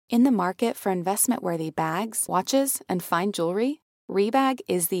In the market for investment-worthy bags, watches, and fine jewelry, Rebag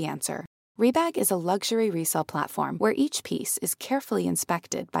is the answer. Rebag is a luxury resale platform where each piece is carefully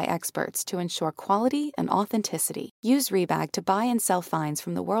inspected by experts to ensure quality and authenticity. Use Rebag to buy and sell finds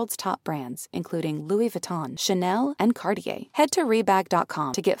from the world's top brands, including Louis Vuitton, Chanel, and Cartier. Head to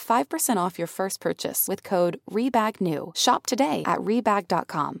Rebag.com to get 5% off your first purchase with code REBAGNEW. Shop today at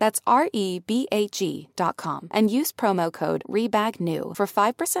Rebag.com. That's REBAG.com. And use promo code REBAGNEW for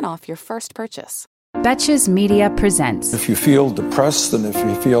 5% off your first purchase. Betches Media presents. If you feel depressed and if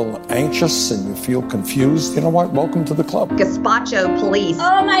you feel anxious and you feel confused, you know what? Welcome to the club. Gazpacho police.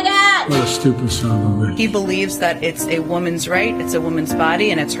 Oh my God! What a stupid son of a bitch. He believes that it's a woman's right, it's a woman's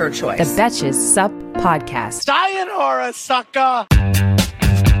body, and it's her choice. The Betches Sup Podcast. Sayonara, sucker!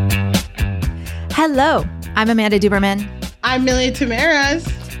 Hello, I'm Amanda Duberman. I'm Millie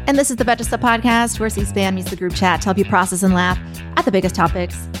Tamaras. And this is the Betches Sup Podcast, where C-SPAN meets the group chat to help you process and laugh at the biggest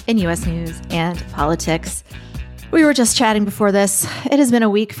topics in U.S. news and politics. We were just chatting before this. It has been a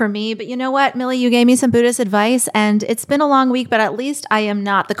week for me, but you know what, Millie, you gave me some Buddhist advice, and it's been a long week, but at least I am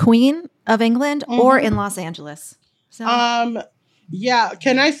not the Queen of England or in Los Angeles. So. Yeah,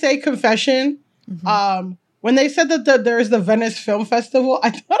 can I say confession? When they said that there's the Venice Film Festival,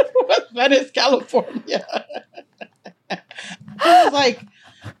 I thought it was Venice, California. I was like,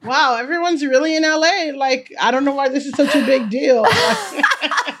 wow, everyone's really in LA. Like, I don't know why this is such a big deal.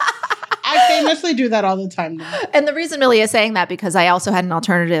 I famously do that all the time now. And the reason Millie is saying that, because I also had an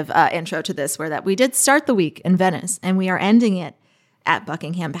alternative intro to this, where that we did start the week in Venice and we are ending it at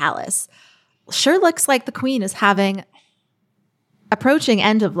Buckingham Palace. Sure looks like the Queen is approaching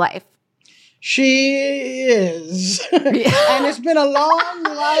end of life. She is. And it's been a long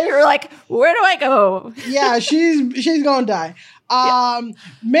life. You're like, where do I go? Yeah, she's going to die.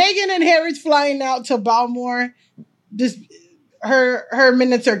 Meghan and Harry's flying out to Balmoral. Just her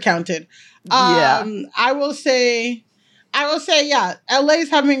minutes are counted. I will say, yeah, LA's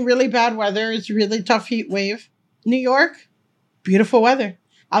having really bad weather. It's a really tough heat wave. New York, beautiful weather.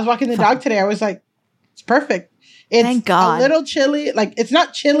 I was walking the dog today. I was like, it's perfect. It's Thank God. A little chilly. Like, it's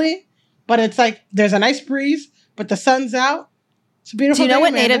not chilly, but it's like there's a nice breeze, but the sun's out. It's a beautiful day. Do you know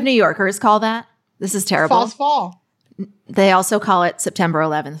what Amanda. native New Yorkers call that? This is terrible. False fall. They also call it September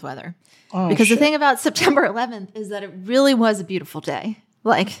 11th weather. Oh, because the thing about September 11th is that it really was a beautiful day.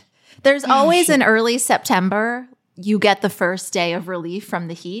 Like, there's always in early September, you get the first day of relief from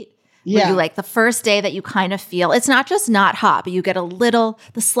the heat. Yeah. You like the first day that you kind of feel, it's not just not hot, but you get the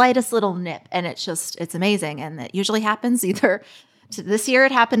slightest little nip, and it's amazing. And it usually happens this year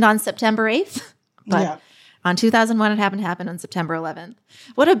it happened on September 8th, but on 2001 it happened on September 11th.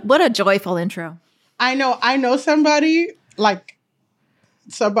 What a joyful intro. I know somebody, like,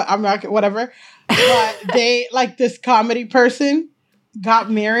 I'm not, whatever, but they, like, this comedy person got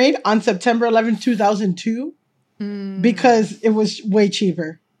married on September 11th, 2002, because it was way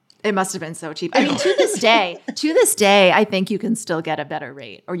cheaper. It must have been so cheap. I mean, to this day, I think you can still get a better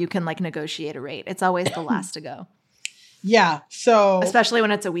rate, or you can, like, negotiate a rate. It's always the last to go. Yeah, so. Especially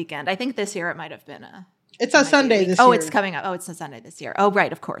when it's a weekend. I think this year it might have been It's a Sunday this year. Oh, it's coming up. Oh, it's a Sunday this year. Oh,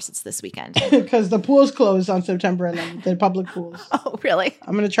 right. Of course. It's this weekend. Because the pools closed on September 11th, the public pools. Oh, really?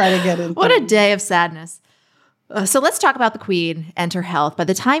 I'm going to try to get in. What a day of sadness. So let's talk about the Queen and her health. By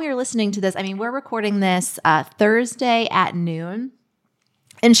the time you're listening to this, I mean, we're recording this Thursday at noon.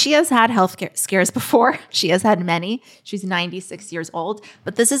 And she has had health scares before. She has had many. She's 96 years old.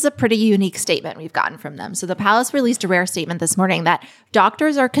 But this is a pretty unique statement we've gotten from them. So the palace released a rare statement this morning that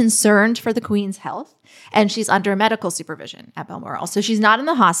doctors are concerned for the Queen's health, and she's under medical supervision at Balmoral. So she's not in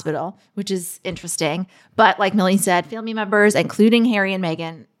the hospital, which is interesting. But like Millie said, family members, including Harry and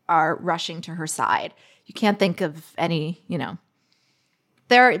Meghan, are rushing to her side. You can't think of any,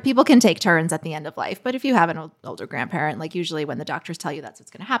 people can take turns at the end of life, but if you have an older grandparent, like usually when the doctors tell you that's what's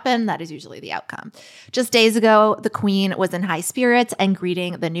going to happen, that is usually the outcome. Just days ago, the Queen was in high spirits and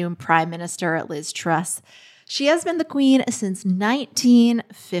greeting the new Prime Minister, Liz Truss. She has been the Queen since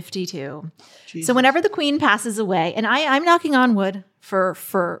 1952. Jesus. So whenever the Queen passes away, and I'm knocking on wood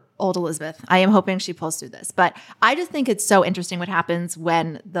for old Elizabeth, I am hoping she pulls through this. But I just think it's so interesting what happens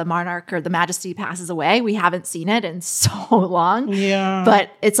when the monarch or the majesty passes away. We haven't seen it in so long. Yeah.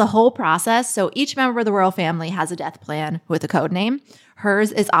 But it's a whole process. So each member of the royal family has a death plan with a code name.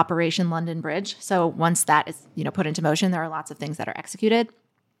 Hers is Operation London Bridge. So once that is, put into motion, there are lots of things that are executed.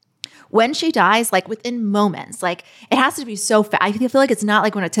 When she dies, like within moments, like it has to be so fast. I feel like it's not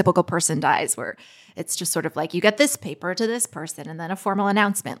like when a typical person dies where it's just sort of like you get this paper to this person and then a formal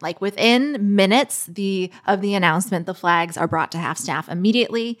announcement. Like within minutes of the announcement, the flags are brought to half staff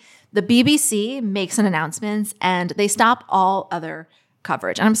immediately. The BBC makes an announcement and they stop all other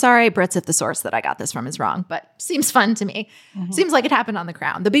coverage. And I'm sorry, Brits, if the source that I got this from is wrong, but seems fun to me. Seems like it happened on The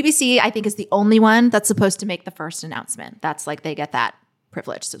Crown. The BBC, I think, is the only one that's supposed to make the first announcement. That's like they get that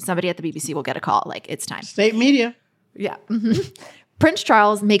privilege. So somebody at the BBC will get a call like, it's time. State media. Yeah. Prince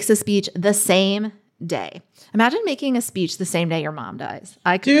Charles makes a speech the same day. Imagine making a speech the same day your mom dies.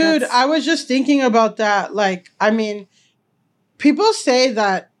 Dude, I was just thinking about that. Like, I mean, people say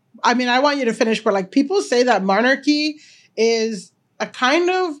that, I mean, I want you to finish, but like people say that monarchy is a kind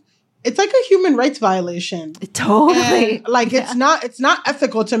of, it's like a human rights violation. Totally. And, like, it's not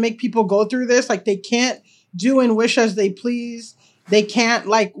ethical to make people go through this. Like, they can't do and wish as they please. They can't,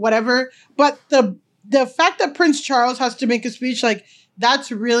 like, whatever. But the fact that Prince Charles has to make a speech, like,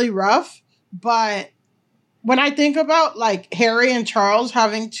 that's really rough. But when I think about, like, Harry and Charles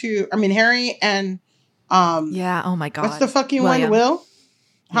having to, I mean, Harry and, yeah, oh my God. what's the fucking William. one? Will?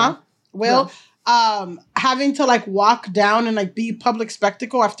 Huh? Yeah. Will? Having to, like, walk down and, like, be public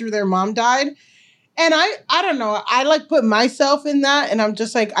spectacle after their mom died. And I don't know. I, like, put myself in that, and I'm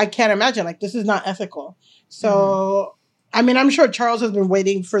just like, I can't imagine. Like, this is not ethical. So, I mean, I'm sure Charles has been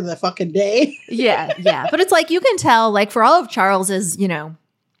waiting for the fucking day. Yeah. But it's like, you can tell, like, for all of Charles's, you know,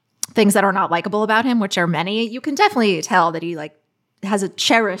 things that are not likable about him, which are many, you can definitely tell that he, like, has a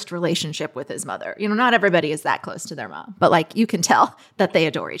cherished relationship with his mother. You know, not everybody is that close to their mom, but, like, you can tell that they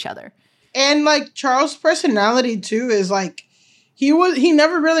adore each other. And, like, Charles' personality, too, is, like, he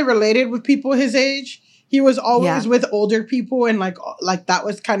never really related with people his age. He was always with older people, and, like that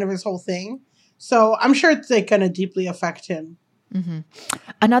was kind of his whole thing. So I'm sure it's, like, going to deeply affect him.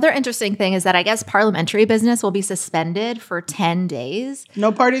 Another interesting thing is that I guess parliamentary business will be suspended for 10 days.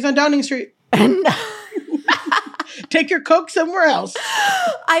 No parties on Downing Street. Take your Coke somewhere else.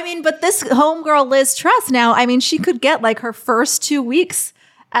 I mean, but this homegirl Liz Truss now, I mean, she could get like her first 2 weeks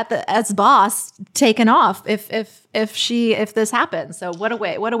as boss taken off if this happens. So what a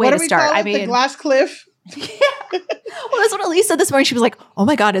way to start. I mean, the glass cliff. Yeah. Well, that's what Elise said this morning. She was like, "Oh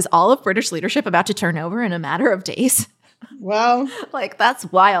my God, is all of British leadership about to turn over in a matter of days?" Well, like,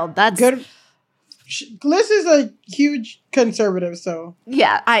 that's wild. That's good. Liz is a huge conservative, so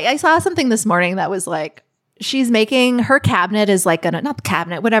yeah. I saw something this morning that was like, she's making her cabinet is like not the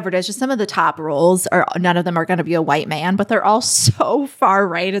cabinet, whatever it is, just some of the top roles are, none of them are going to be a white man, but they're all so far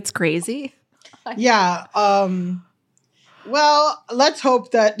right. It's crazy. Yeah. Well, let's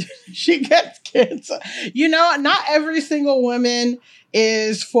hope that she gets kids. You know, not every single woman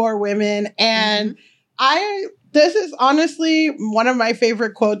is for women. And this is honestly one of my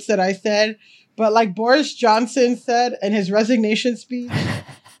favorite quotes that I said, but like Boris Johnson said in his resignation speech,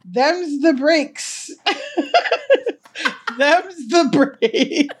 them's the breaks. Them's the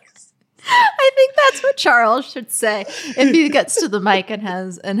breaks. I think that's what Charles should say if he gets to the mic and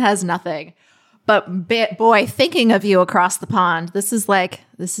has nothing. But boy, thinking of you across the pond, this is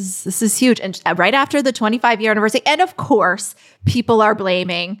huge. And right after the 25-year anniversary, and of course, people are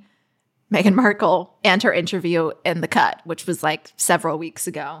blaming Meghan Markle and her interview in The Cut, which was like several weeks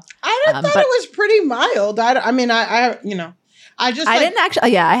ago. I thought it was pretty mild. I mean, I didn't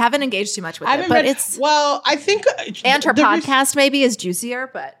actually. Yeah, I haven't engaged too much with it, but I think and her podcast maybe is juicier,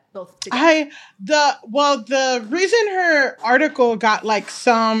 but both together. The reason her article got like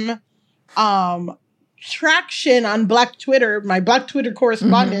some traction on Black Twitter, my Black Twitter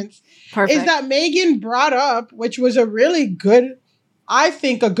correspondence, is that Meghan brought up, which was a really good, I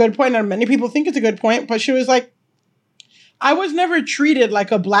think a good point, and many people think it's a good point, but she was like, I was never treated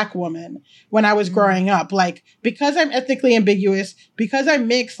like a Black woman when I was growing up. Like, because I'm ethnically ambiguous, because I'm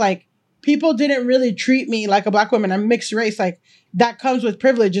mixed, like, people didn't really treat me like a Black woman. I'm mixed race. Like, that comes with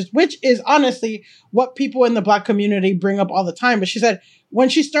privileges, which is honestly what people in the Black community bring up all the time. But she said when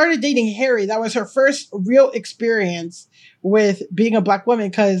she started dating Harry, that was her first real experience with being a Black woman,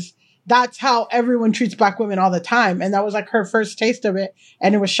 because that's how everyone treats Black women all the time. And that was like her first taste of it.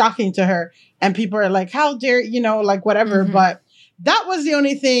 And it was shocking to her. And people are like, how dare, like whatever. But that was the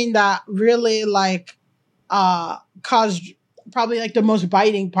only thing that really like caused probably like the most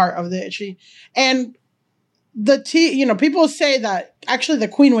biting part of it. People say that actually the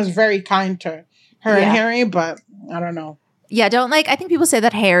Queen was very kind to her and Harry, but I don't know. Yeah, I think people say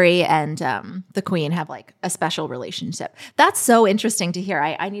that Harry and the Queen have like a special relationship. That's so interesting to hear.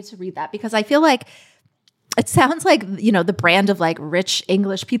 I need to read that, because I feel like it sounds like, the brand of like rich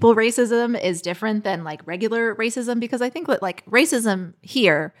English people racism is different than like regular racism, because I think that like racism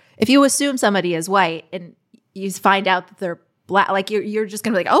here, if you assume somebody is white and you find out that they're Black, like you're just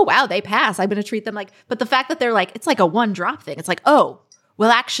gonna be like, oh wow, they pass, I'm gonna treat them like, but the fact that they're like, it's like a one drop thing. It's like, oh,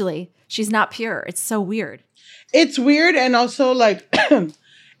 well, actually, she's not pure. It's so weird. It's weird. And also like, even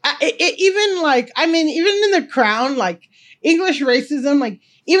in The Crown, like English racism, like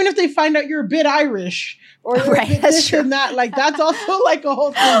even if they find out you're a bit Irish or you're a bit this and that, like that's also like a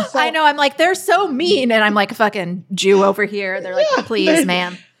whole thing. So, I know. I'm like, they're so mean. And I'm like a fucking Jew over here. They're like, please,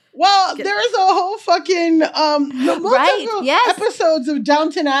 ma'am. Well, there's a whole fucking multiple episodes of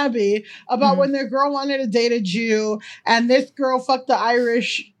Downton Abbey about when their girl wanted to date a Jew and this girl fucked the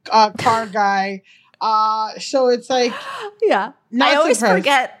Irish car guy. So it's like, yeah. I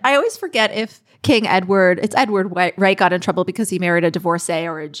always forget if King Edward, it's Edward Wright, got in trouble because he married a divorcee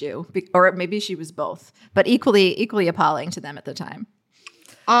or a Jew, or maybe she was both, but equally appalling to them at the time.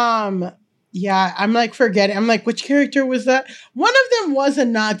 Yeah, I'm like forgetting. I'm like, which character was that? One of them was a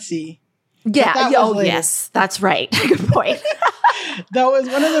Nazi. Yeah. Yes, that's right. Good point. One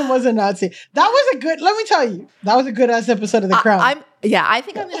of them was a Nazi. That was a good. Let me tell you, that was a good ass episode of The Crown. I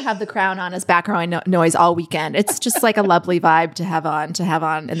think I'm gonna have The Crown on as background noise all weekend. It's just like a lovely vibe to have on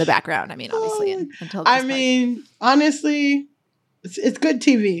in the background. I mean, obviously, until this honestly, it's good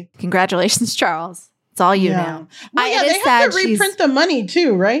TV. Congratulations, Charles. It's all you now. Well, they have to reprint the money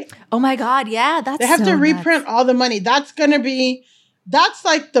too, right? Oh my God, yeah, they have to reprint all the money. That's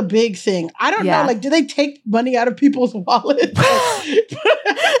like the big thing. I don't know. Like, do they take money out of people's wallets?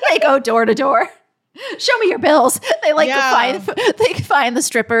 They go door to door. Show me your bills. They find the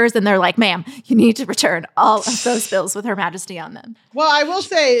strippers and they're like, ma'am, you need to return all of those bills with Her Majesty on them. Well, I will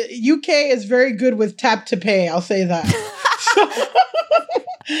say UK is very good with tap to pay. I'll say that.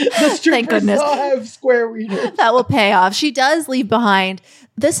 The strippers Thank goodness. All have square readers. That will pay off. She does leave behind.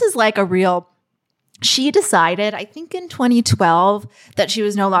 This is like she decided, I think in 2012, that she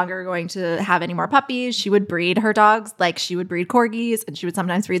was no longer going to have any more puppies. She would breed her dogs, like she would breed corgis, and she would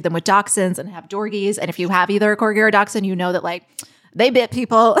sometimes breed them with dachshunds and have dorgies. And if you have either a corgi or a dachshund, you know that like they bit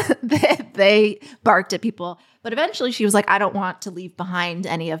people, they barked at people. But eventually she was like, I don't want to leave behind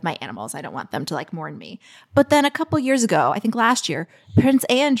any of my animals. I don't want them to like mourn me. But then a couple years ago, I think last year, Prince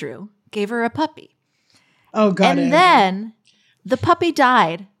Andrew gave her a puppy. Oh, God. And then the puppy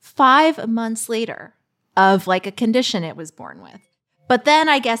died 5 months later of like a condition it was born with. But then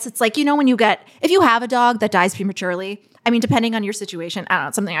I guess it's like, when if you have a dog that dies prematurely, I mean, depending on your situation, I don't know,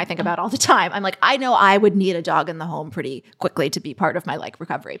 it's something I think about all the time. I'm like, I know I would need a dog in the home pretty quickly to be part of my like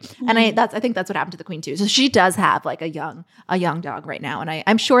recovery. Mm-hmm. And I think that's what happened to the Queen too. So she does have like a young dog right now. And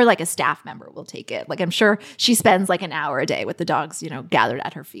I'm sure like a staff member will take it. Like I'm sure she spends like an hour a day with the dogs, gathered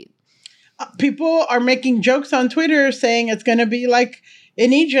at her feet. People are making jokes on Twitter saying it's going to be like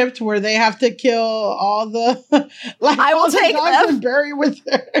in Egypt where they have to kill all the I will take dogs them and bury her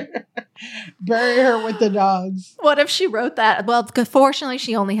with the dogs. What if she wrote that? Well, fortunately,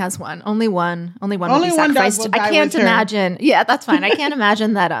 she only has one. Only one will be sacrificed. I can't imagine. Yeah, that's fine. I can't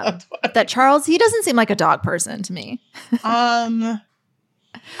imagine that that Charles. He doesn't seem like a dog person to me. I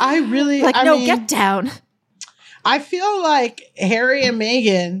really get down. I feel like Harry and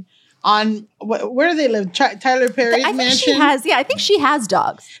Meghan. On where do they live? Tyler Perry's mansion. I think she has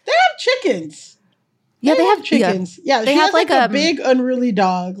dogs. They have chickens. Yeah, they have chickens. Yeah, they she have has like a big unruly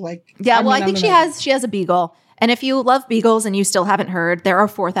dog. Like I think she has a beagle. And if you love beagles and you still haven't heard, there are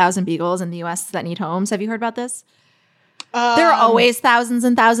 4,000 beagles in the U.S. that need homes. Have you heard about this? There are always thousands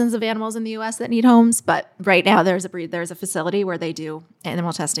and thousands of animals in the U.S. that need homes, but right now there's a facility where they do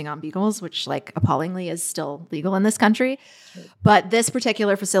animal testing on beagles, which like appallingly is still legal in this country. But this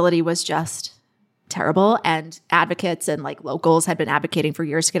particular facility was just terrible, and advocates and like locals had been advocating for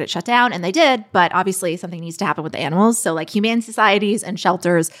years to get it shut down, and they did, but obviously something needs to happen with the animals. So like humane societies and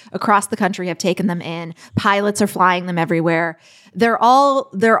shelters across the country have taken them in. Pilots are flying them everywhere. They're all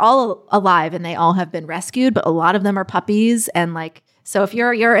alive and they all have been rescued, but a lot of them are puppies. And like, so if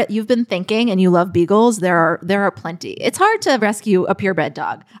you've been thinking and you love beagles, there are plenty. It's hard to rescue a purebred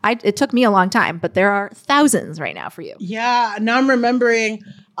dog. It took me a long time, but there are thousands right now for you. Yeah. Now I'm remembering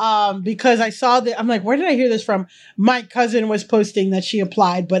because I saw I'm like, where did I hear this from? My cousin was posting that she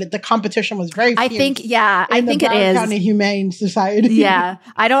applied, but the competition was very fierce. I think it is. County Humane Society. Yeah.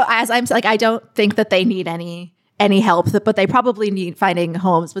 I don't think that they need any help, but they probably need finding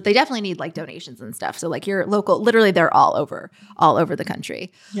homes, but they definitely need like donations and stuff. So like your local, literally they're all over the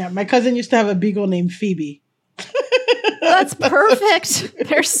country. Yeah. My cousin used to have a beagle named Phoebe. That's perfect.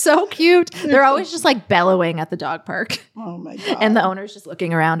 They're so cute. They're always just like bellowing at the dog park. Oh my God. And the owner's just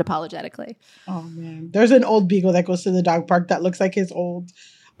looking around apologetically. Oh man. There's an old beagle that goes to the dog park that looks like his old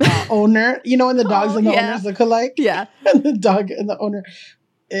owner, when the dogs and the owners look alike. Yeah. And the dog and the owner.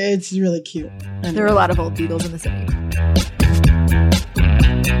 It's really cute. There are a lot of old beagles in the city.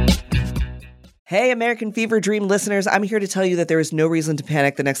 Hey, American Fever Dream listeners, I'm here to tell you that there is no reason to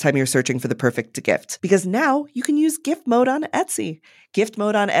panic the next time you're searching for the perfect gift, because now you can use gift mode on Etsy. Gift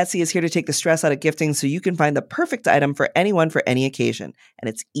mode on Etsy is here to take the stress out of gifting so you can find the perfect item for anyone for any occasion. And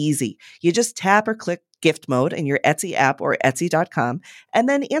it's easy. You just tap or click gift mode in your Etsy app or Etsy.com, and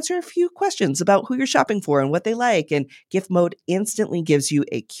then answer a few questions about who you're shopping for and what they like. And gift mode instantly gives you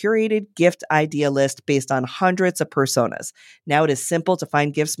a curated gift idea list based on hundreds of personas. Now it is simple to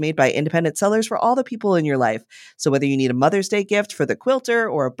find gifts made by independent sellers for all the people in your life. So whether you need a Mother's Day gift for the quilter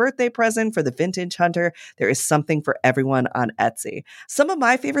or a birthday present for the vintage hunter, there is something for everyone on Etsy. Some of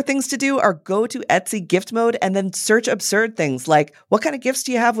my favorite things to do are go to Etsy gift mode and then search absurd things like, what kind of gifts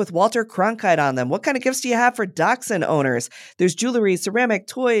do you have with Walter Cronkite on them? What kind of gifts do you have for dachshund owners? There's jewelry, ceramic,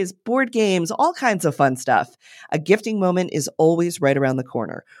 toys, board games, all kinds of fun stuff. A gifting moment is always right around the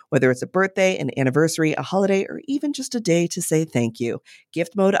corner, whether it's a birthday, an anniversary, a holiday, or even just a day to say thank you.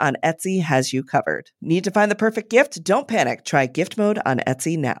 Gift mode on Etsy has you covered. Need to find the perfect gift? Don't panic. Try gift mode on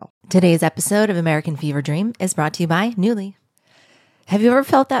Etsy now. Today's episode of American Fever Dream is brought to you by Nuuly. Have you ever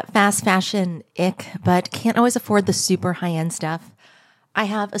felt that fast fashion ick, but can't always afford the super high-end stuff? I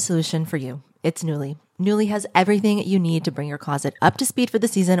have a solution for you. It's Nuuly. Nuuly has everything you need to bring your closet up to speed for the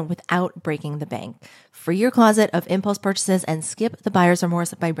season without breaking the bank. Free your closet of impulse purchases and skip the buyer's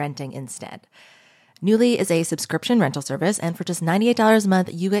remorse by renting instead. Nuuly is a subscription rental service, and for just $98 a month,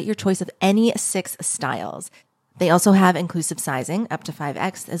 you get your choice of any 6 styles. They also have inclusive sizing, up to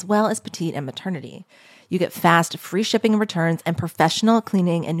 5X, as well as petite and maternity. You get fast, free shipping and returns, and professional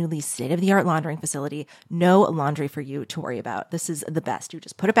cleaning in Nuuly's state-of-the-art laundering facility. No laundry for you to worry about. This is the best. You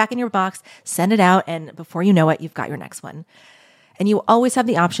just put it back in your box, send it out, and before you know it, you've got your next one. And you always have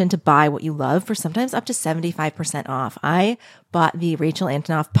the option to buy what you love for sometimes up to 75% off. I bought the Rachel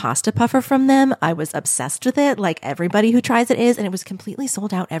Antonoff pasta puffer from them. I was obsessed with it, like everybody who tries it is, and it was completely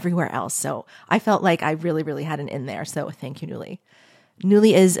sold out everywhere else. So I felt like I really, really had an in there. So thank you, Nuuly.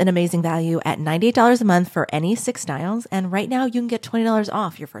 Nuuly is an amazing value at $98 a month for any 6 styles. And right now you can get $20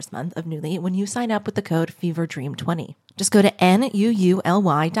 off your first month of Nuuly when you sign up with the code FEVERDREAM20. Just go to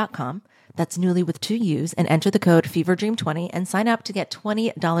NUULY.com. That's Nuuly with 2 U's, and enter the code FEVERDREAM20 and sign up to get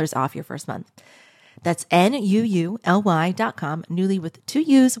 $20 off your first month. That's NUULY.com, Nuuly with 2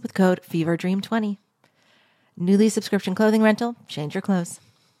 U's with code FEVERDREAM20. Nuuly subscription clothing rental, change your clothes.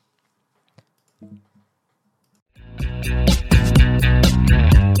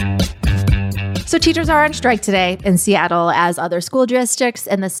 So teachers are on strike today in Seattle as other school districts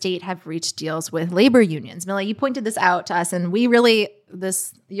and the state have reached deals with labor unions. Millie, you pointed this out to us, and we really,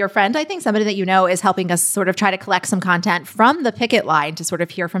 your friend, I think somebody that you know, is helping us sort of try to collect some content from the picket line to sort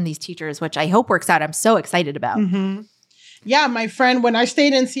of hear from these teachers, which I hope works out. I'm so excited about. Mm-hmm. Yeah, my friend, when I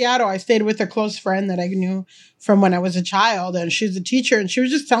stayed in Seattle, I stayed with a close friend that I knew from when I was a child, and she's a teacher, and she was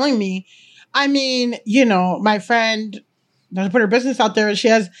just telling me, I mean, you know, my friend doesn't put her business out there, and she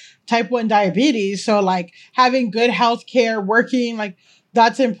has type 1 diabetes. So like having good health care, working, like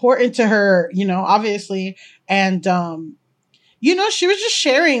that's important to her, you know, obviously. And, you know, she was just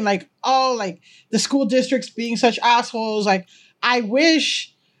sharing like, oh, like the school districts being such assholes. Like, I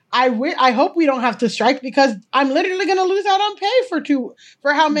hope we don't have to strike because I'm literally going to lose out on pay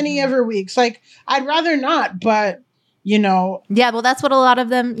for how many ever weeks. Like, I'd rather not, but you know. Yeah, well, that's what a lot of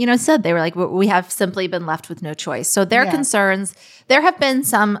them, you know, said. They were like, we have simply been left with no choice. So their concerns, there have been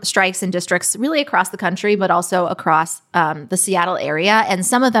some strikes in districts really across the country, but also across the Seattle area. And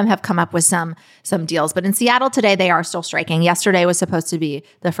some of them have come up with some deals. But in Seattle today, they are still striking. Yesterday was supposed to be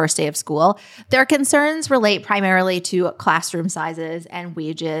the first day of school. Their concerns relate primarily to classroom sizes and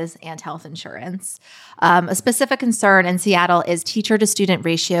wages and health insurance. A specific concern in Seattle is teacher-to-student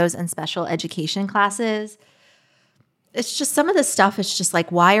ratios in special education classes. It's just some of this stuff. It's just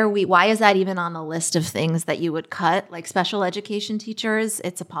like, why is that even on the list of things that you would cut? Like special education teachers,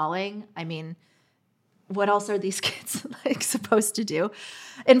 it's appalling. I mean, what else are these kids like supposed to do?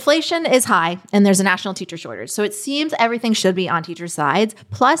 Inflation is high and there's a national teacher shortage. So it seems everything should be on teachers' sides.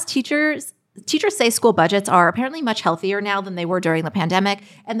 Plus teachers say school budgets are apparently much healthier now than they were during the pandemic.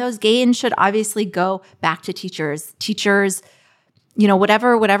 And those gains should obviously go back to teachers. Teachers, you know,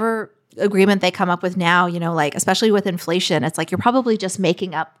 whatever agreement they come up with now, you know, like especially with inflation, it's like you're probably just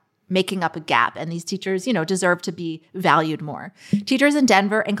making up a gap, and these teachers, you know, deserve to be valued more. Teachers in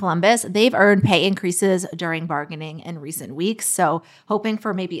Denver and Columbus, they've earned pay increases during bargaining in recent weeks, so hoping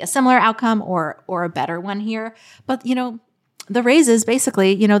for maybe a similar outcome or a better one here. But you know, the raises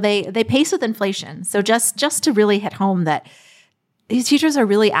basically, you know, they pace with inflation. So just to really hit home that these teachers are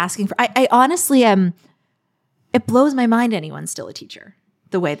really asking for. I honestly am. It blows my mind anyone's still a teacher,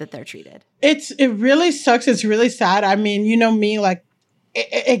 the way that they're treated. It really sucks. It's really sad. I mean, you know me, like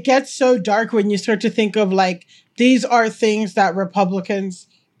it gets so dark when you start to think of like, these are things that Republicans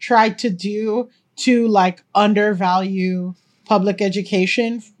tried to do to like undervalue public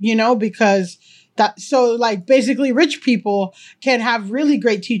education, you know, because so like basically rich people can have really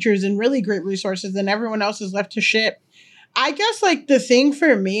great teachers and really great resources and everyone else is left to shit. I guess like the thing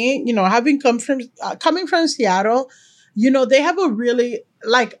for me, you know, having coming from Seattle, you know, they have a really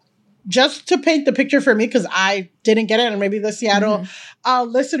like, just to paint the picture for me, because I didn't get it, and maybe the Seattle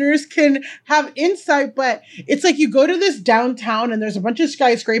listeners can have insight, but it's like you go to this downtown and there's a bunch of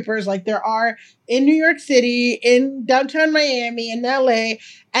skyscrapers like there are in New York City, in downtown Miami, in LA,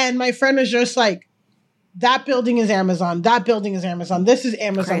 and my friend was just like, that building is Amazon. That building is Amazon. This is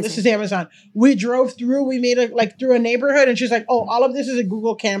Amazon. Crazy. This is Amazon. We drove through, we made it like through a neighborhood, and she's like, oh, all of this is a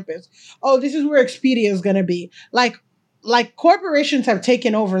Google campus. Oh, this is where Expedia is going to be. Like corporations have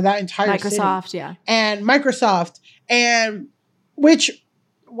taken over that entire Microsoft, city. yeah. And Microsoft, and which,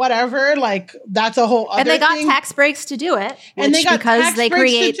 whatever, like that's a whole other thing. And they got thing. tax breaks to do it. And they got because tax they breaks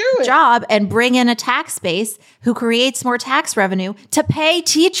create to do it. job and bring in a tax base who creates more tax revenue to pay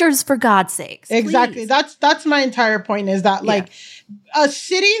teachers, for God's sakes. Exactly. Please. That's my entire point, is that like a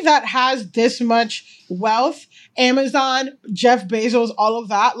city that has this much wealth, Amazon, Jeff Bezos, all of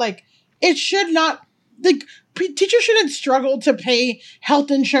that, like it should not, like teachers shouldn't struggle to pay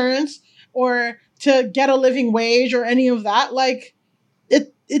health insurance or to get a living wage or any of that. Like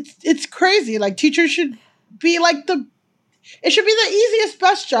it's crazy. Like teachers should be like it should be the easiest,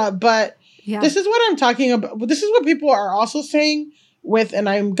 best job. But this is what I'm talking about. This is what people are also saying with, and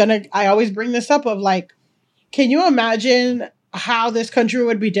I always bring this up of like, can you imagine how this country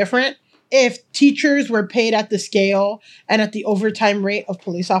would be different if teachers were paid at the scale and at the overtime rate of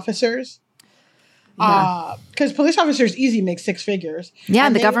police officers? Because police officers easy make six figures. Yeah,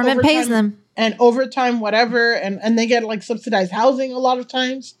 and the government pays them. And overtime, whatever, and they get like subsidized housing a lot of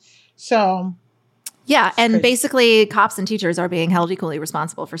times. So yeah, and crazy. Basically cops and teachers are being held equally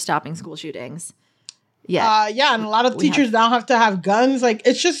responsible for stopping school shootings. Yeah. And a lot of teachers now have to have guns. Like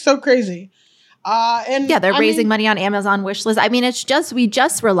it's just so crazy. And yeah, they're raising money on Amazon wish list. I mean, it's just, we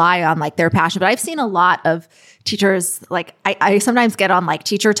just rely on like their passion. But I've seen a lot of teachers, like I sometimes get on like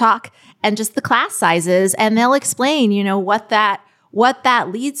Teacher Talk and just the class sizes, and they'll explain, you know, what that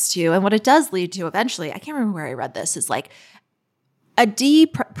leads to and what it does lead to eventually. I can't remember where I read this, is like a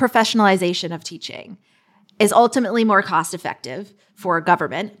deprofessionalization of teaching is ultimately more cost effective for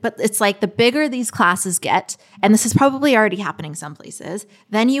government. But it's like the bigger these classes get, and this is probably already happening some places,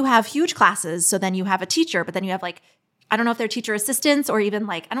 then you have huge classes. So then you have a teacher, but then you have like, I don't know if they're teacher assistants or even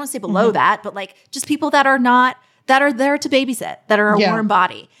like, I don't want to say below that, but like just people that are there to babysit, that are a warm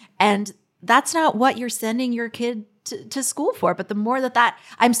body. And that's not what you're sending your kid to school for. But the more that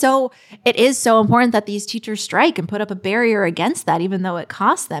it is so important that these teachers strike and put up a barrier against that, even though it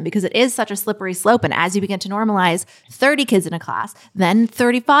costs them, because it is such a slippery slope. And as you begin to normalize 30 kids in a class, then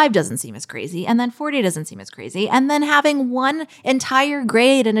 35 doesn't seem as crazy. And then 40 doesn't seem as crazy. And then having one entire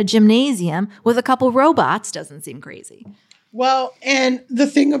grade in a gymnasium with a couple robots doesn't seem crazy. Well, and the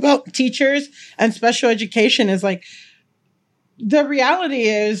thing about teachers and special education is like, the reality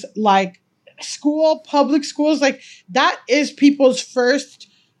is like, public schools, like that is people's first,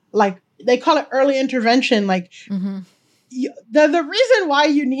 like they call it early intervention. Like the reason why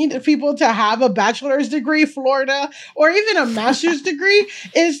you need people to have a bachelor's degree, Florida, or even a master's degree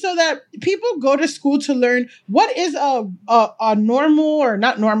is so that people go to school to learn what is a normal, or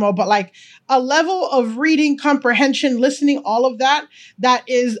not normal, but like a level of reading, comprehension, listening, all of that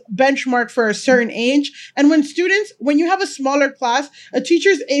is benchmarked for a certain age. And when you have a smaller class, a teacher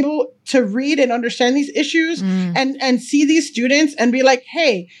is able to read and understand these issues and see these students and be like,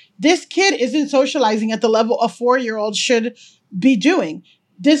 hey, this kid isn't socializing at the level a 4-year-old should be doing.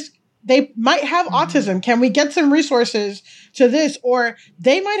 They might have autism. Can we get some resources to this? Or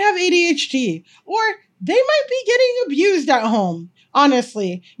they might have ADHD, or they might be getting abused at home,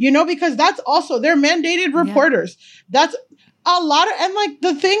 honestly, you know, because that's also, they're mandated reporters. Yeah. That's a lot of, and like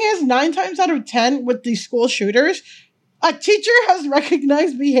the thing is 9 times out of 10 with these school shooters, a teacher has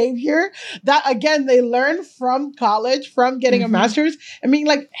recognized behavior that, again, they learned from college, from getting a master's, and being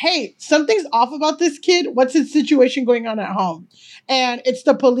like, hey, something's off about this kid. What's his situation going on at home? And it's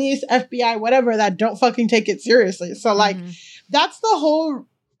the police, FBI, whatever, that don't fucking take it seriously. So, like, that's the whole,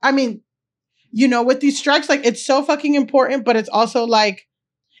 I mean, you know, with these strikes, like, it's so fucking important, but it's also, like,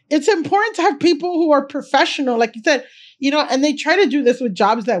 it's important to have people who are professional, like you said, you know, and they try to do this with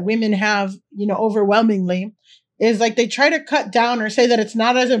jobs that women have, you know, overwhelmingly. Is like they try to cut down or say that it's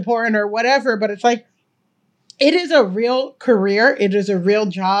not as important or whatever, but it's like, it is a real career. It is a real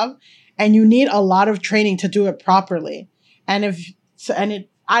job, and you need a lot of training to do it properly. And if So, and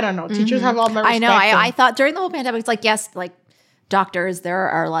I don't know, teachers have all my respect. I know. I thought during the whole pandemic, it's like, yes, like doctors, there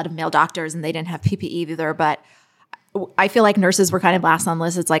are a lot of male doctors and they didn't have PPE either, but I feel like nurses were kind of last on the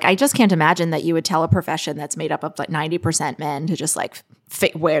list. It's like, I just can't imagine that you would tell a profession that's made up of like 90% men to just like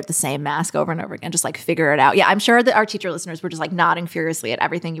wear the same mask over and over again, just like figure it out. Yeah, I'm sure that our teacher listeners were just like nodding furiously at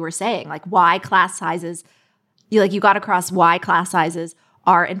everything you were saying. Like why class sizes, you got across why class sizes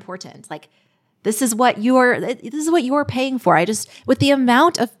are important. Like this is what you're paying for. With the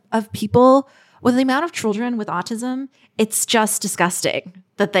amount of people, with the amount of children with autism, it's just disgusting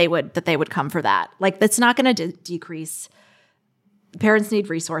that they would come for that. Like that's not going to decrease. Parents need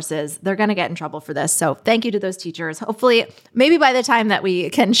resources. They're going to get in trouble for this. So thank you to those teachers. Hopefully, maybe by the time that we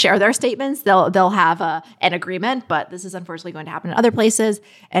can share their statements, they'll have an agreement. But this is unfortunately going to happen in other places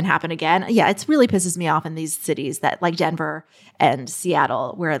and happen again. Yeah, it really pisses me off in these cities that like Denver and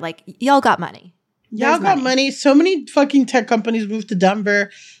Seattle, where like y'all got money. Y'all got money. So many fucking tech companies moved to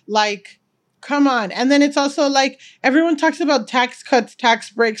Denver. Like, come on. And then it's also like everyone talks about tax cuts, tax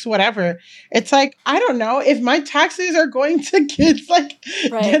breaks, whatever. It's like, I don't know, if my taxes are going to kids like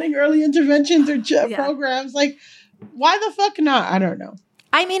getting early interventions or programs, like why the fuck not? I don't know.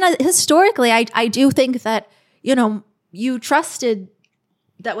 I mean, historically, I do think that, you trusted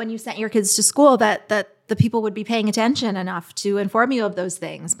that when you sent your kids to school that the people would be paying attention enough to inform you of those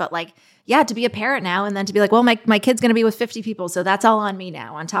things. But like, yeah, to be a parent now and then to be like, well, my kid's going to be with 50 people. So that's all on me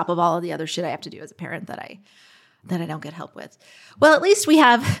now on top of all of the other shit I have to do as a parent that I don't get help with. Well, at least we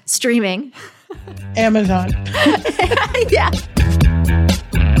have streaming. Amazon. Yeah.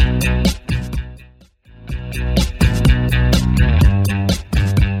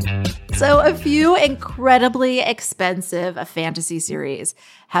 So a few incredibly expensive fantasy series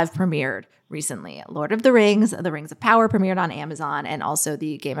have premiered recently. Lord of the Rings of Power premiered on Amazon, and also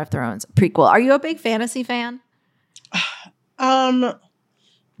the Game of Thrones prequel. Are you a big fantasy fan? No.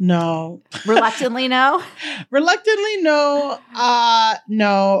 Reluctantly, no? Reluctantly, no.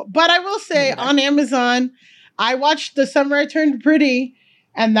 No. But I will say on Amazon, I watched The Summer I Turned Pretty,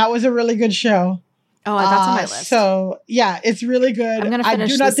 and that was a really good show. Oh, that's on my list. So, yeah, it's really good. I'm going to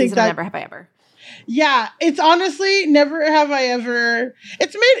finish this season of Never Have I Ever. Yeah, it's honestly Never Have I Ever.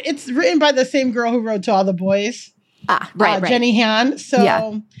 It's written by the same girl who wrote To All the Boys. Right. Jenny Han. So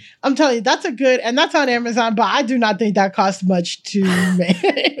yeah. I'm telling you, that's that's on Amazon, but I do not think that costs much to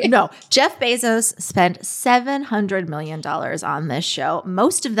make. No, Jeff Bezos spent $700 million on this show.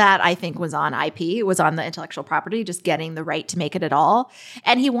 Most of that, I think, was on IP, was on the intellectual property, just getting the right to make it at all.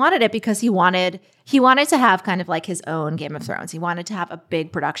 And he wanted it because he wanted to have kind of like his own Game of Thrones. He wanted to have a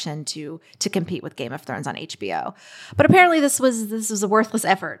big production to compete with Game of Thrones on HBO. But apparently this was a worthless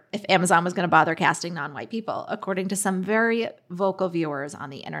effort if Amazon was going to bother casting non-white people, according to some very vocal viewers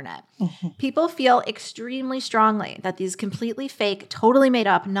on the internet. Mm-hmm. People feel extremely strongly that these completely fake, totally made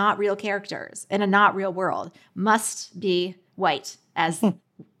up, not real characters in a not real world must be white, as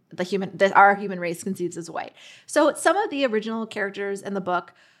our human race concedes as white. So some of the original characters in the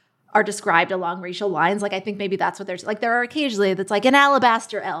book are described along racial lines. Like, I think maybe that's what there's like, there are occasionally that's like an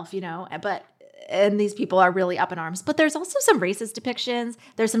alabaster elf, and these people are really up in arms. But there's also some racist depictions.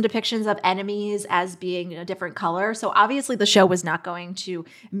 There's some depictions of enemies as being a different color. So obviously the show was not going to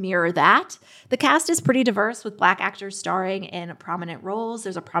mirror that. The cast is pretty diverse with Black actors starring in prominent roles.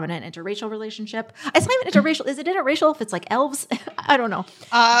 There's a prominent interracial relationship. It's not even interracial. Is it interracial if it's like elves? I don't know.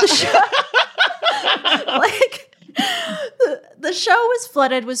 The show was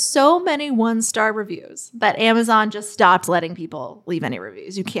flooded with so many 1-star reviews that Amazon just stopped letting people leave any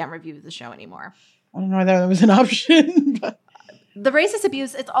reviews. You can't review the show anymore. I don't know whether that was an option. But. The racist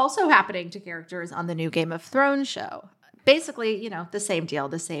abuse, it's also happening to characters on the new Game of Thrones show. Basically, the same deal,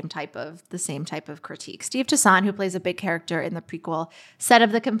 the same type of critique. Steve Toussaint, who plays a big character in the prequel, said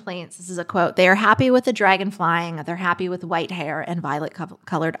of the complaints, this is a quote, "They are happy with the dragon flying, they're happy with white hair and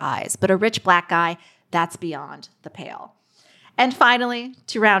violet-colored eyes, but a rich black guy, that's beyond the pale." And finally,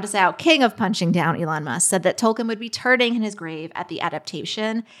 to round us out, king of punching down, Elon Musk said that Tolkien would be turning in his grave at the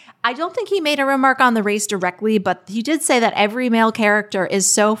adaptation. I don't think he made a remark on the race directly, but he did say that every male character is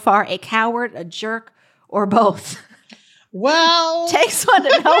so far a coward, a jerk, or both. Well, takes one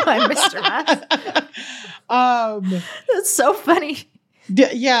to know one, Mr. Musk. That's so funny.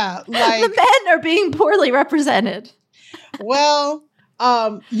 Yeah, like the men are being poorly represented. Well,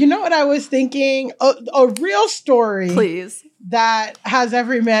 you know what I was thinking? A real story, please, that has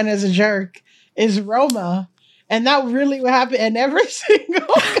every man as a jerk is Roma. And that really what happened. And every single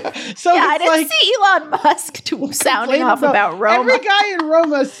so yeah, I didn't see Elon Musk sounding off about Roma. Every guy in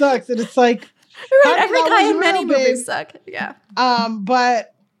Roma sucks, and it's like every guy in many movies suck. Yeah.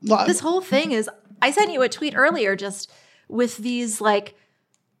 But this whole thing is. I sent you a tweet earlier, just with these like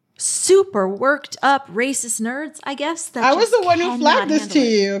super worked up racist nerds, I guess. That I was the one who flagged this to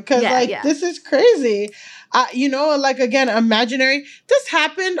you because this is crazy. You know, like, again, imaginary. This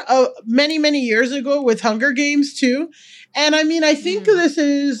happened many, many years ago with Hunger Games too. And I mean, I think this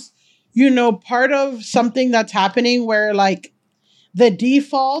is, you know, part of something that's happening where like the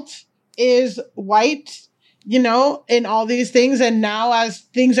default is white, you know, in all these things. And now as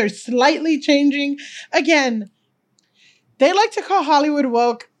things are slightly changing, again, they like to call Hollywood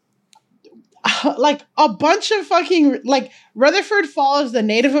woke. Like a bunch of fucking, like, Rutherford Falls, the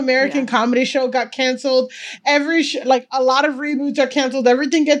Native American comedy show, got canceled. Like a lot of reboots are canceled.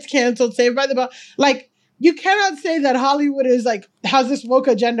 Everything gets canceled. Saved by the Bell. Like, you cannot say that Hollywood is like has this woke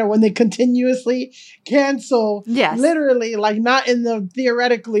agenda when they continuously cancel. Yes, literally, like not in the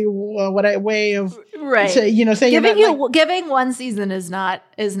theoretically way of saying giving one season is not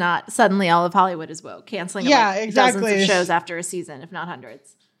suddenly all of Hollywood is woke. Canceling dozens of shows after a season, if not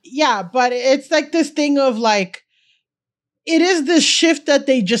hundreds. Yeah, but it's like this thing of like, it is this shift that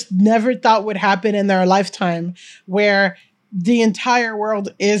they just never thought would happen in their lifetime, where the entire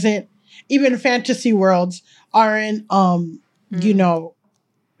world isn't, even fantasy worlds aren't, you know,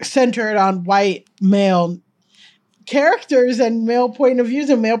 centered on white male characters and male point of views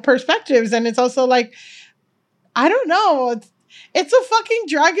and male perspectives. And it's also like, I don't know. It's a fucking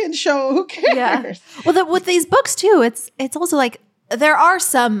dragon show. Who cares? Yeah. Well, with these books too, it's also like, there are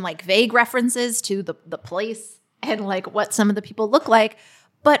some like vague references to the place and like what some of the people look like,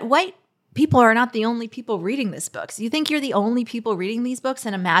 but white people are not the only people reading these books. You think you're the only people reading these books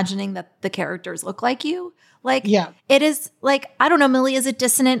and imagining that the characters look like you? Like, it is like, I don't know, Millie, is it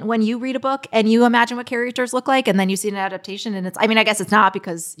dissonant when you read a book and you imagine what characters look like and then you see an adaptation and I guess it's not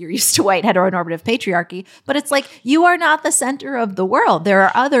because you're used to white heteronormative patriarchy, but it's like, you are not the center of the world. There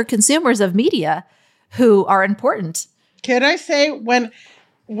are other consumers of media who are important. Can I say, when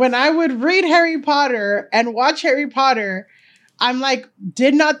I would read Harry Potter and watch Harry Potter, I'm like,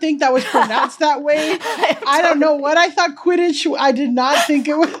 did not think that was pronounced that way. I don't know what I thought Quidditch. I did not think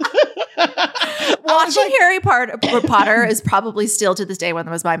it was. Watching Harry Potter is probably still to this day one of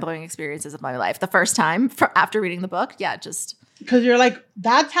the most mind-blowing experiences of my life. The first time after reading the book, just because you're like,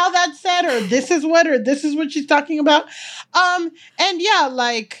 that's how that's said, or this is what she's talking about. And yeah,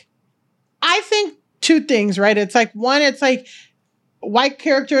 like, I think two things, right? It's like, one, it's like white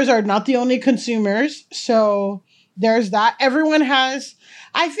characters are not the only consumers. So there's that. Everyone has,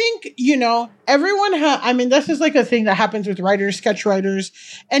 I think, you know, everyone has, I mean, this is like a thing that happens with writers, sketch writers,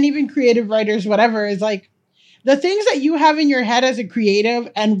 and even creative writers, whatever, is like the things that you have in your head as a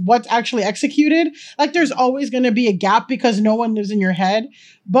creative and what's actually executed. Like, there's always going to be a gap because no one lives in your head.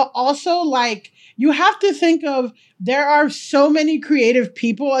 But also, like, you have to think of, there are so many creative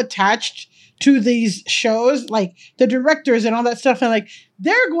people attached to these shows, like the directors and all that stuff. And like,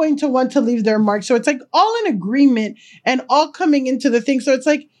 they're going to want to leave their mark. So it's like all in agreement and all coming into the thing. So it's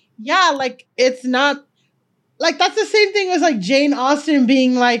like, yeah, like, it's not like, that's the same thing as like Jane Austen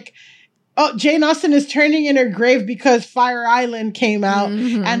being like, oh, Jane Austen is turning in her grave because Fire Island came out.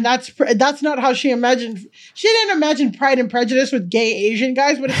 Mm-hmm. And that's not how she imagined. She didn't imagine Pride and Prejudice with gay Asian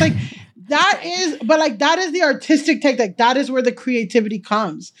guys, but it's like, that is the artistic take. Like, that is where the creativity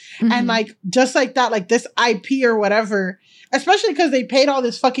comes. Mm-hmm. And like, just like that, like this IP or whatever, especially because they paid all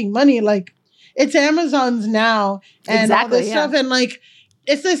this fucking money, like, it's Amazon's now and all this stuff. And like,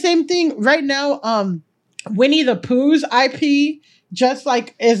 it's the same thing right now. Winnie the Pooh's IP just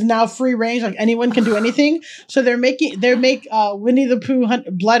like is now free range. Like, anyone can do anything. So they make Winnie the Pooh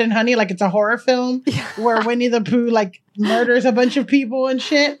Blood and Honey, like it's a horror film where Winnie the Pooh like murders a bunch of people and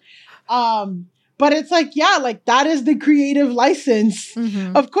shit. But it's like, yeah, like, that is the creative license.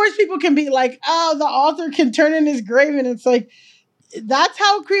 Mm-hmm. Of course, people can be like, oh, the author can turn in his grave. And it's like, that's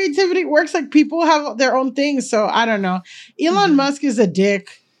how creativity works. Like, people have their own things. So I don't know. Elon Musk is a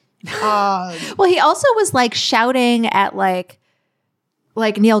dick. Well, he also was like shouting at like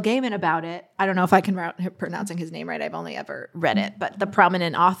Neil Gaiman about it. I don't know if I can pronouncing his name right. I've only ever read it, but the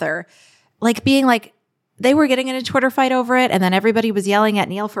prominent author, like, being like, they were getting in a Twitter fight over it, and then everybody was yelling at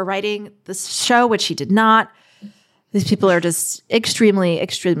Neil for writing this show, which he did not. These people are just extremely,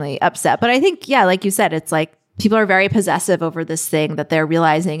 extremely upset. But I think, yeah, like you said, it's like people are very possessive over this thing that they're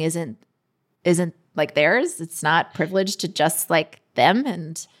realizing isn't like theirs. It's not privileged to just like them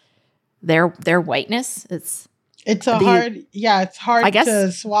and their whiteness. It's hard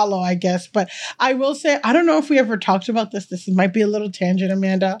to swallow, I guess. But I will say, I don't know if we ever talked about this. This might be a little tangent,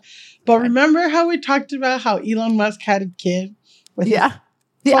 Amanda. But remember how we talked about how Elon Musk had a kid with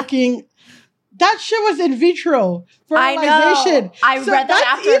fucking that shit was in vitro I fertilization. know. I read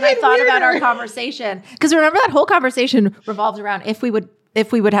that after and I thought about our conversation. Because remember that whole conversation revolved around if we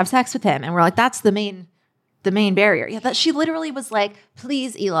would have sex with him. And we're like, that's the main barrier. Yeah, that she literally was like,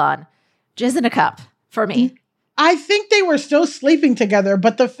 please, Elon, jizz in a cup for me. I think they were still sleeping together,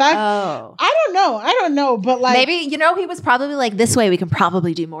 but the fact, I don't know, but like. Maybe, he was probably like, this way we can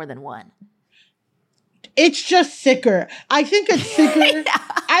probably do more than one. It's just sicker. I think it's sicker. Yeah.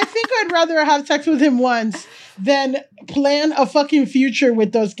 I think I'd rather have sex with him once than plan a fucking future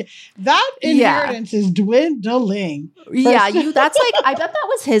with those kids. That inheritance is dwindling. Yeah, that's like, I bet that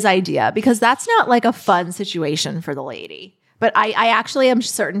was his idea because that's not like a fun situation for the lady. But I actually am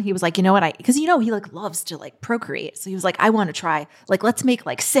certain he was like, you know what, because he like loves to like procreate. So he was like, I want to try, like, let's make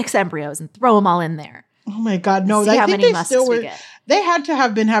like 6 embryos and throw them all in there. Oh my God, no. I think they still were, they had to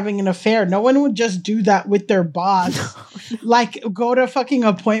have been having an affair. No one would just do that with their boss. Like go to fucking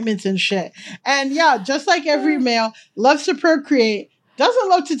appointments and shit. And yeah, just like every male loves to procreate, doesn't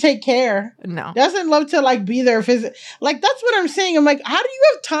love to take care. No. Doesn't love to like be there physically. Like that's what I'm saying. I'm like, how do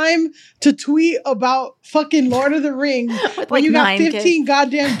you have time to tweet about fucking Lord of the Rings when you got 15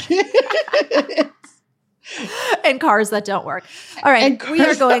 goddamn kids? And cars that don't work. All right, we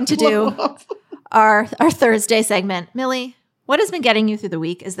are going to do our Thursday segment. Millie, what has been getting you through the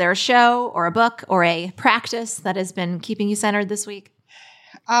week? Is there a show or a book or a practice that has been keeping you centered this week?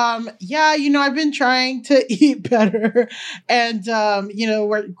 Yeah, I've been trying to eat better and,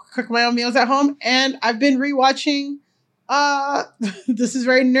 cook my own meals at home. And I've been rewatching, this is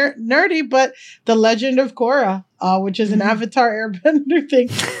very nerdy, but The Legend of Korra, which is an Avatar Airbender thing.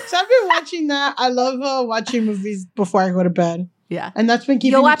 So I've been watching that. I love watching movies before I go to bed. Yeah. And that's been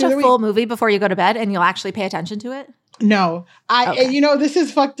keeping You'll me watch through a full movie before you go to bed and you'll actually pay attention to it? No, this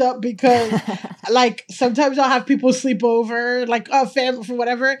is fucked up because like sometimes I'll have people sleep over, like a family for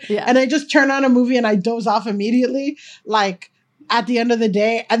whatever. Yeah. And I just turn on a movie and I doze off immediately, like at the end of the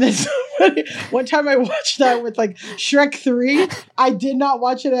day. And then one time I watched that with like Shrek 3. I did not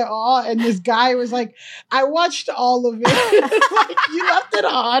watch it at all. And this guy was like, I watched all of it. Like, you left it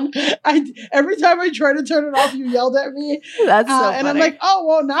on. Every time I tried to turn it off, you yelled at me. That's so funny. And I'm like, oh,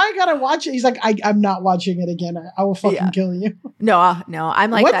 well, now I got to watch it. He's like, I'm not watching it again. I will fucking kill you. No,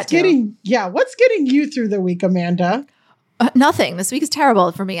 I'm like that too. What's getting you through the week, Amanda? Nothing. This week is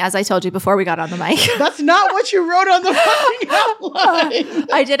terrible for me, as I told you before we got on the mic. That's not what you wrote on the fucking outline.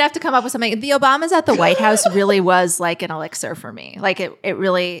 I did have to come up with something. The Obamas at the White House really was like an elixir for me. Like it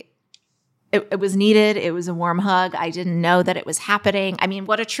really was needed. It was a warm hug. I didn't know that it was happening. I mean,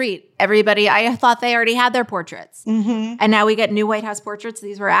 what a treat. Everybody, I thought they already had their portraits. Mm-hmm. And now we get new White House portraits.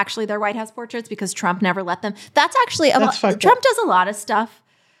 These were actually their White House portraits because Trump never let them. That's actually, Trump does a lot of stuff.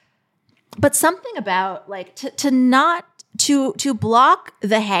 But something about like to block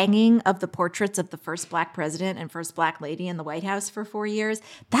the hanging of the portraits of the first Black president and first Black lady in the White House for 4 years,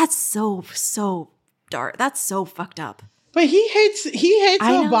 that's so dark. That's so fucked up. But he hates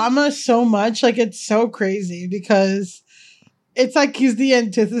Obama so much. Like, it's so crazy because it's like he's the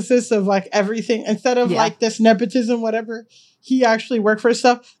antithesis of like everything. Instead of like this nepotism, whatever, he actually worked for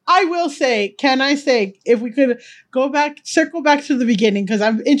stuff. I will say, if we could circle back to the beginning, because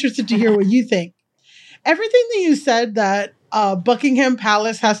I'm interested to hear what you think. Everything that you said that Buckingham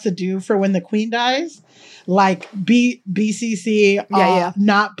Palace has to do for when the Queen dies, like BCC,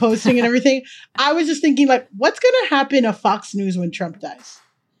 not posting and everything. I was just thinking, like, what's going to happen to Fox News when Trump dies?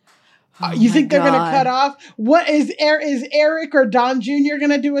 You think they're going to cut off? What is Eric or Don Jr. going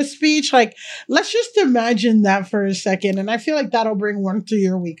to do a speech? Like, let's just imagine that for a second. And I feel like that'll bring warmth to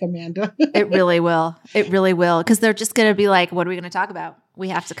your week, Amanda. It really will. It really will. Because they're just going to be like, what are we going to talk about? We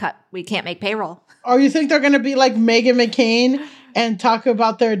have to cut. We can't make payroll. Or you think they're going to be like Meghan McCain and talk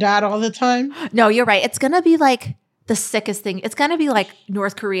about their dad all the time? No, you're right. It's going to be like the sickest thing. It's going to be like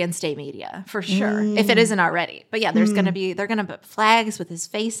North Korean state media for sure, if it isn't already. But yeah, they're going to put flags with his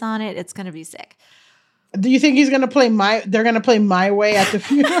face on it. It's going to be sick. Do you think they're going to play My Way at the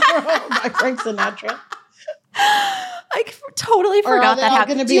funeral by Frank Sinatra? I totally forgot that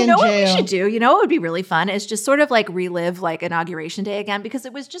happened. Do you know what we should do? You know what would be really fun is just sort of like relive like Inauguration Day again, because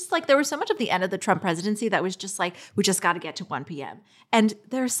it was just like there was so much of the end of the Trump presidency that was just like we just got to get to 1 p.m. And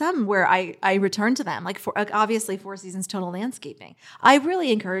there are some where I return to them, like obviously Four Seasons Total Landscaping. I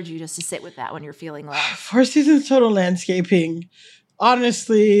really encourage you just to sit with that when you're feeling low. Four Seasons Total Landscaping.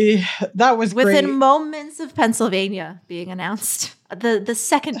 Honestly, that was great. Within moments of Pennsylvania being announced, the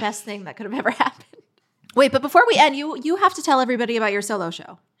second best thing that could have ever happened. Wait, but before we end, you have to tell everybody about your solo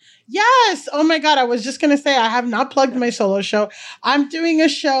show. Yes. Oh my God. I was just going to say, I have not plugged my solo show. I'm doing a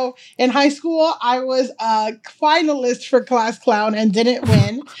show in high school. I was a finalist for Class Clown and didn't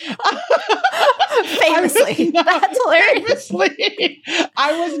win. Famously. That's hilarious. Famously.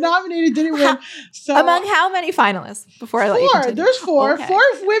 I was nominated, didn't win. So among how many finalists? Before I let you four. continue? There's four. Okay. 4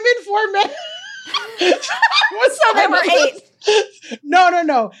 women, 4 men. So there were 8.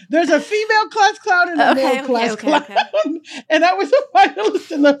 No. There's a female class clown and a male class clown. And I was a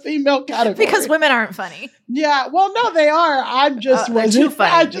finalist in the female category. Because women aren't funny. Yeah. Well, no, they are. I just wasn't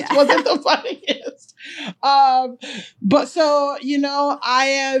funny. I just wasn't the funniest. But so, I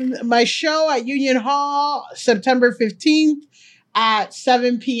am my show at Union Hall, September 15th at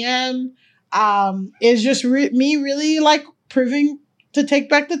 7 p.m. Is just me really like proving to take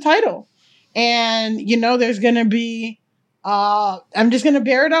back the title. And, there's going to be, I'm just going to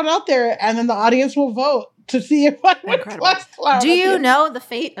bear it out there, and then the audience will vote to see if I win class clown. Do you know the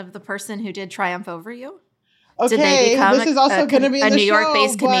fate of the person who did triumph over you? Okay, did they become this is also going to be in the New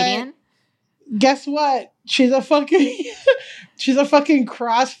York-based show, comedian? Guess what? She's a fucking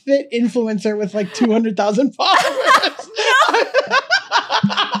CrossFit influencer with like 200,000 followers.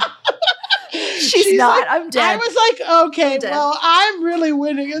 She's not. Like, I'm dead. I was like, okay, well, I'm really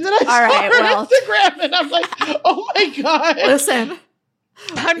winning. And then I saw her on Instagram and I'm like, oh my God. Listen.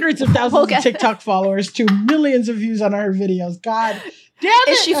 Hundreds of thousands of TikTok followers to millions of views on her videos. God damn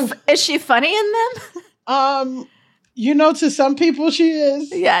it. Is she funny in them? To some people she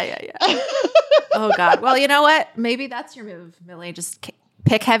is. Yeah. Oh God. Well, you know what? Maybe that's your move, Millie. Just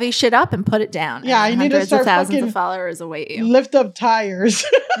pick heavy shit up and put it down. Yeah, you need to start thousands of followers await you. Lift up tires.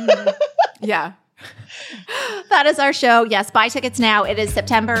 Yeah. That is our show. Yes, buy tickets now. It is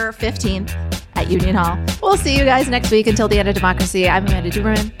September 15th at Union Hall. We'll see you guys next week. Until the end of democracy, I'm Amanda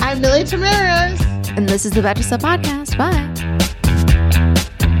Duberman. I'm Millie Tamaris. And this is the Betches Sup Podcast. Bye.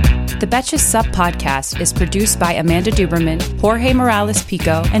 The Betches Sup Podcast is produced by Amanda Duberman, Jorge Morales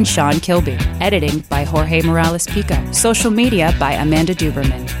Pico, and Sean Kilby. Editing by Jorge Morales Pico. Social media by Amanda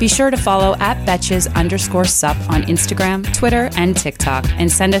Duberman. Be sure to follow @Betches_Sup on Instagram, Twitter, and TikTok,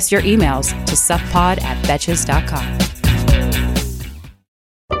 and send us your emails to suppod@betches.com.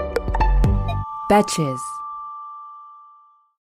 Betches.